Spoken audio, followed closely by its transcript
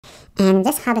And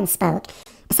this hub and spoke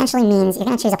essentially means you're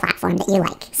going to choose a platform that you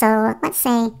like. So let's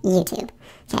say YouTube.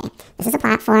 Okay, this is a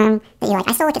platform that you like.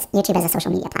 I still look at YouTube as a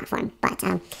social media platform, but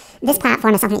this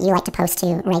platform is something that you like to post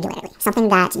to regularly, something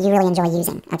that you really enjoy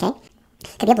using, okay?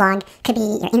 Could be a blog, could be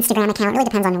your Instagram account. It really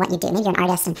depends on what you do. Maybe you're an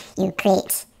artist and you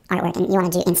create artwork and you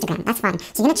want to do Instagram. That's fine.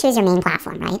 So you're going to choose your main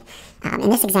platform, right? In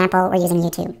this example, we're using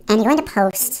YouTube. And you're going to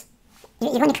post,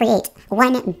 you're going to create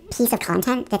one piece of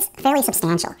content that's fairly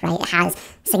substantial, right? It has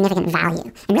significant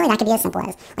value. And really that could be as simple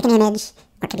as like an image,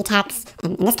 or it could be text.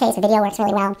 And in this case, a video works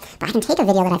really well. But I can take a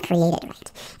video that I've created,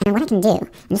 right? And what I can do,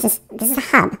 and this is a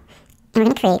hub, and we're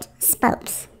going to create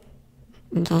spokes,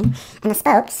 okay? And the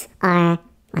spokes are,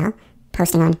 well,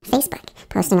 posting on Facebook,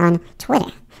 posting on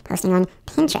Twitter, posting on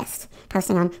Pinterest,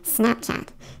 posting on Snapchat,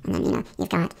 and then, you've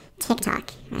got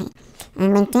TikTok, right,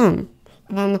 and LinkedIn,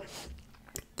 and then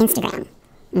Instagram,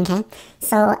 okay?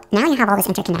 So now you have all this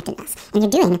interconnectedness, and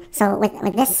you're doing, so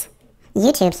with this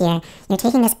YouTube here, you're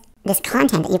taking this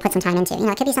content that you put some time into.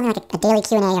 It could be something like a daily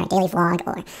Q&A or a daily vlog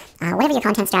or whatever your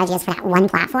content strategy is for that one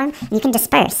platform, and you can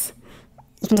disperse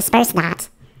that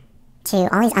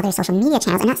to all these other social media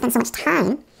channels and not spend so much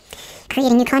time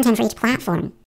creating new content for each platform.